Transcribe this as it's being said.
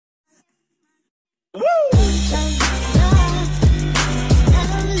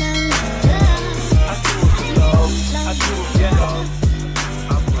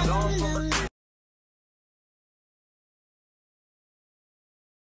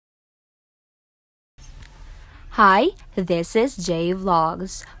Hi, this is J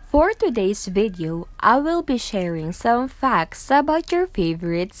Vlogs. For today's video, I will be sharing some facts about your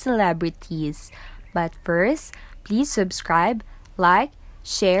favorite celebrities. But first, please subscribe, like,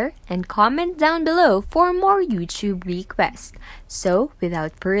 share, and comment down below for more YouTube requests. So,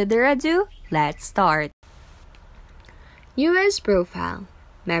 without further ado, let's start. US profile,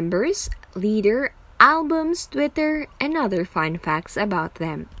 members, leader, albums, Twitter, and other fun facts about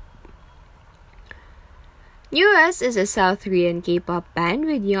them. US is a South Korean K-pop band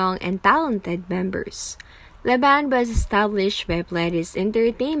with young and talented members. The band was established by Pledis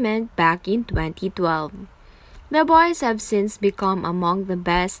Entertainment back in 2012. The boys have since become among the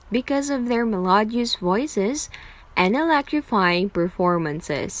best because of their melodious voices and electrifying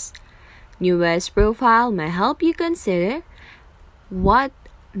performances. US profile may help you consider what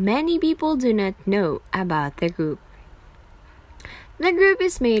many people do not know about the group. The group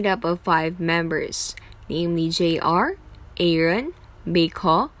is made up of 5 members, namely JR, Aaron,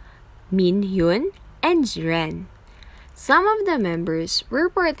 Baekho, Min-hyun, and Jiren. Some of the members were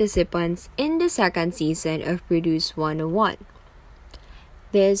participants in the second season of Produce 101.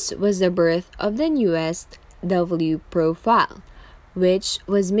 This was the birth of the newest W profile, which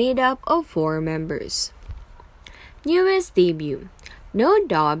was made up of 4 members. Newest debut. No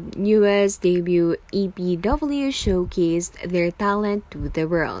doubt, newest debut EPW showcased their talent to the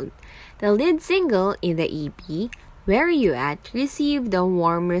world. The lead single in the EP, Where You At, received a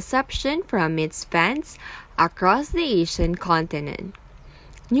warm reception from its fans across the Asian continent.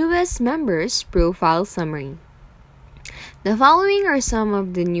 Newest members profile summary. The following are some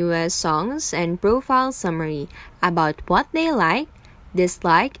of the newest songs and profile summary about what they like,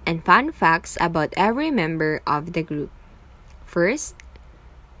 dislike, and fun facts about every member of the group. First,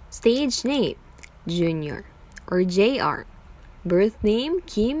 stage name, Junior or JR. Birth name,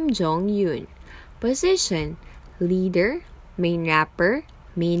 Kim Jong-un. Position, leader, main rapper,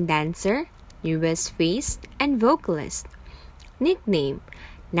 main dancer, newest face, and vocalist. Nickname,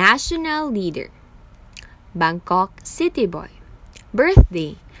 national leader. Bangkok City Boy.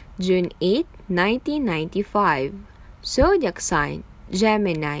 Birthday, June 8, 1995. Zodiac sign,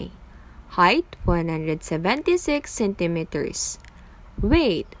 Gemini. Height, 176 centimeters.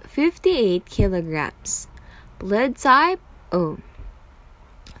 Weight, 58 kilograms. Blood type, O.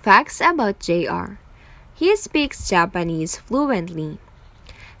 Facts about JR. He speaks Japanese fluently.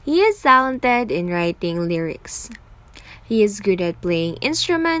 He is talented in writing lyrics. He is good at playing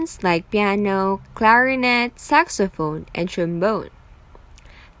instruments like piano, clarinet, saxophone, and trombone.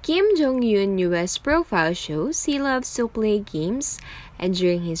 Kim Jong-un US profile shows he loves to play games, and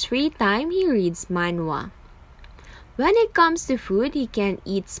during his free time, he reads manhwa. When it comes to food, he can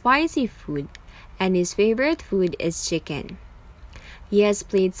eat spicy food, and his favorite food is chicken. He has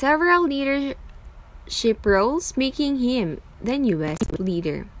played several leadership roles, making him the newest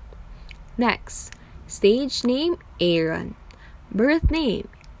leader. Next, stage name, Aaron. Birth name,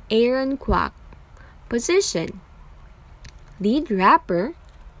 Aaron Kwak. Position, lead rapper,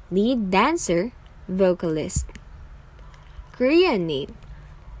 lead dancer, vocalist. Korean name,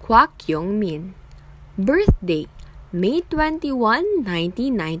 Kwak Yong-min. Birthday, May 21,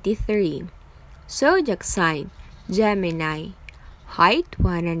 1993. Zodiac sign, Gemini. Height,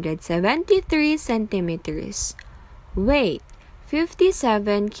 173 centimeters. Weight,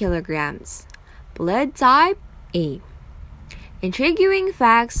 57 kilograms. Blood type, A. Intriguing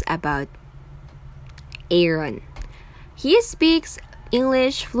facts about Aaron. He speaks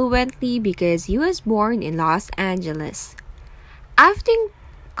English fluently because he was born in Los Angeles. After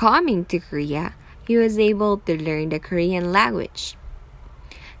coming to Korea, he was able to learn the Korean language.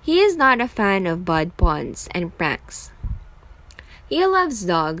 He is not a fan of bad puns and pranks. He loves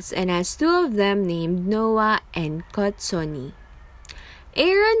dogs and has 2 of them named Noah and Kotsoni.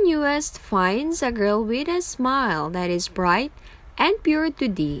 Aaron US finds a girl with a smile that is bright and pure to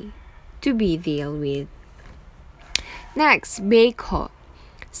be dealt with. Next, Baekho.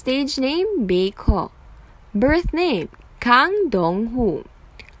 Stage name, Baekho. Birth name, Kang Dong-hoo.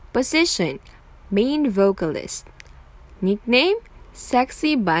 Position, main vocalist. Nickname,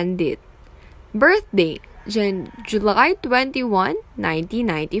 Sexy Bandit. Birthday, July 21,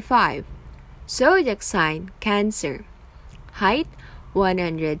 1995. Zodiac sign, Cancer. Height,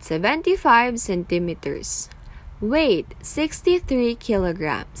 175 centimeters. Weight, 63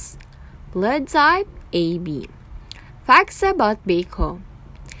 kilograms. Blood type, AB. Facts about Baekho.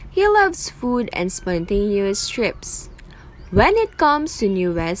 He loves food and spontaneous trips. When it comes to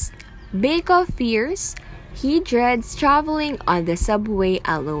newest, Baekho fears he dreads traveling on the subway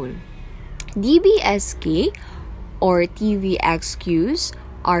alone. DBSK or TVXQs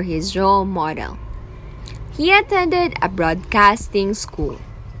are his role model. He attended a broadcasting school.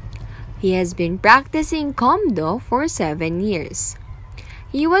 He has been practicing Komdo for 7 years.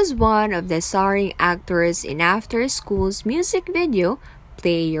 He was one of the starring actors in After School's music video,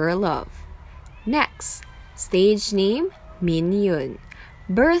 Play Your Love. Next, stage name, Min-hyun.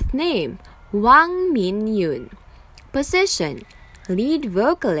 Birth name, Wang Min-hyun. Position, lead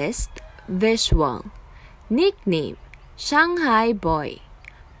vocalist, visual. Nickname, Shanghai Boy.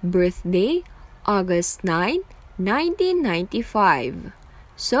 Birthday, August 9, 1995.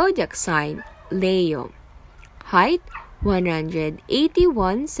 Zodiac sign, Leo. Height,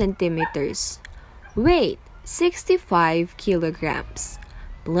 181 centimeters. Weight, 65 kilograms.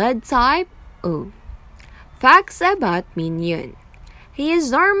 Blood type, O. Facts about Min-hyun. He is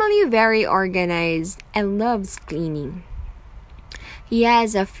normally very organized and loves cleaning. He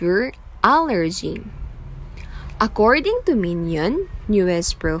has a fur allergy. According to Min-hyun,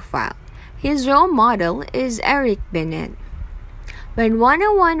 newest profile, his role model is Eric Bennett. When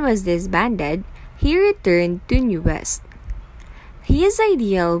 101 was disbanded, he returned to Networth. His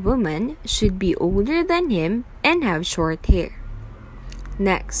ideal woman should be older than him and have short hair.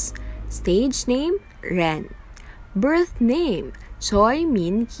 Next, stage name, Ren. Birth name, Choi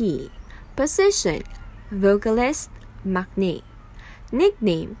Min-ki. Position, vocalist, maknae.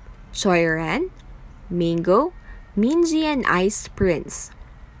 Nickname, Choi Ren, Mango, Minji and Ice Prince.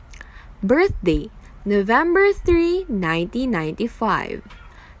 Birthday, November 3, 1995.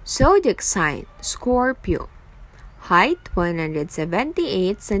 Zodiac sign, Scorpio. Height,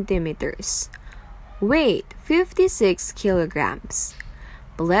 178 centimeters. Weight, 56 kilograms.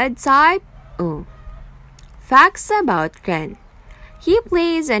 Blood type, O. Facts about Ren. He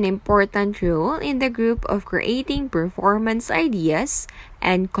plays an important role in the group of creating performance ideas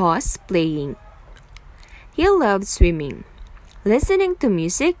and cosplaying. He loves swimming, listening to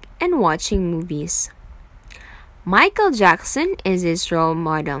music, and watching movies. Michael Jackson is his role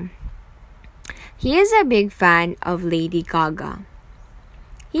model. He is a big fan of Lady Gaga.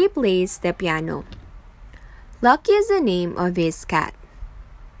 He plays the piano. Lucky is the name of his cat.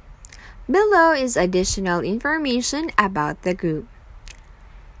 Below is additional information about the group.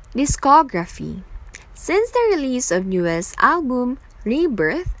 Discography. Since the release of newest album,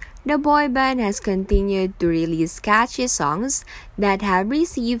 Rebirth, the boy band has continued to release catchy songs that have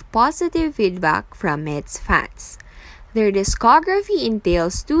received positive feedback from its fans. Their discography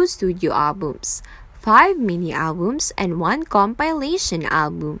entails 2 studio albums, 5 mini albums, and 1 compilation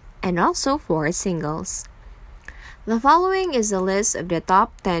album, and also 4 singles. The following is a list of the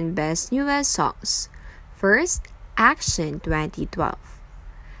top 10 best newest songs. First, Action 2012.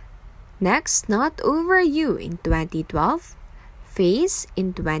 Next, Not Over You in 2012. Face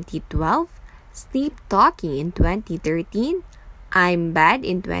in 2012, Sleep Talking in 2013, I'm Bad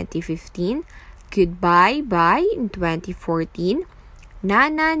in 2015, Goodbye Bye in 2014,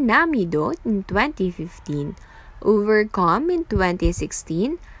 Nana Namido in 2015, Overcome in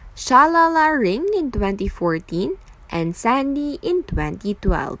 2016, Shalala Ring in 2014, and Sandy in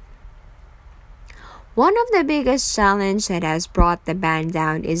 2012. One of the biggest challenges that has brought the band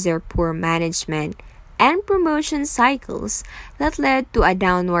down is their poor management and promotion cycles that led to a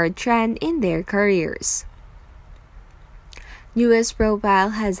downward trend in their careers. Newest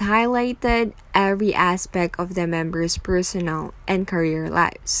profile has highlighted every aspect of the members' personal and career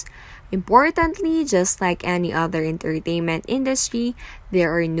lives. Importantly, just like any other entertainment industry,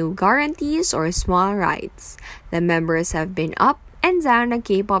 there are no guarantees or small rights. The members have been up and down the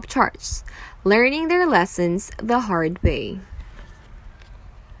K-pop charts, learning their lessons the hard way.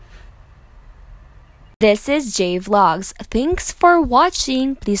 This is J Vlogs. Thanks for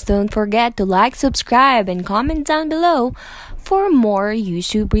watching. Please don't forget to like, subscribe, and comment down below for more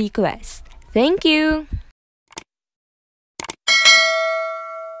YouTube requests. Thank you!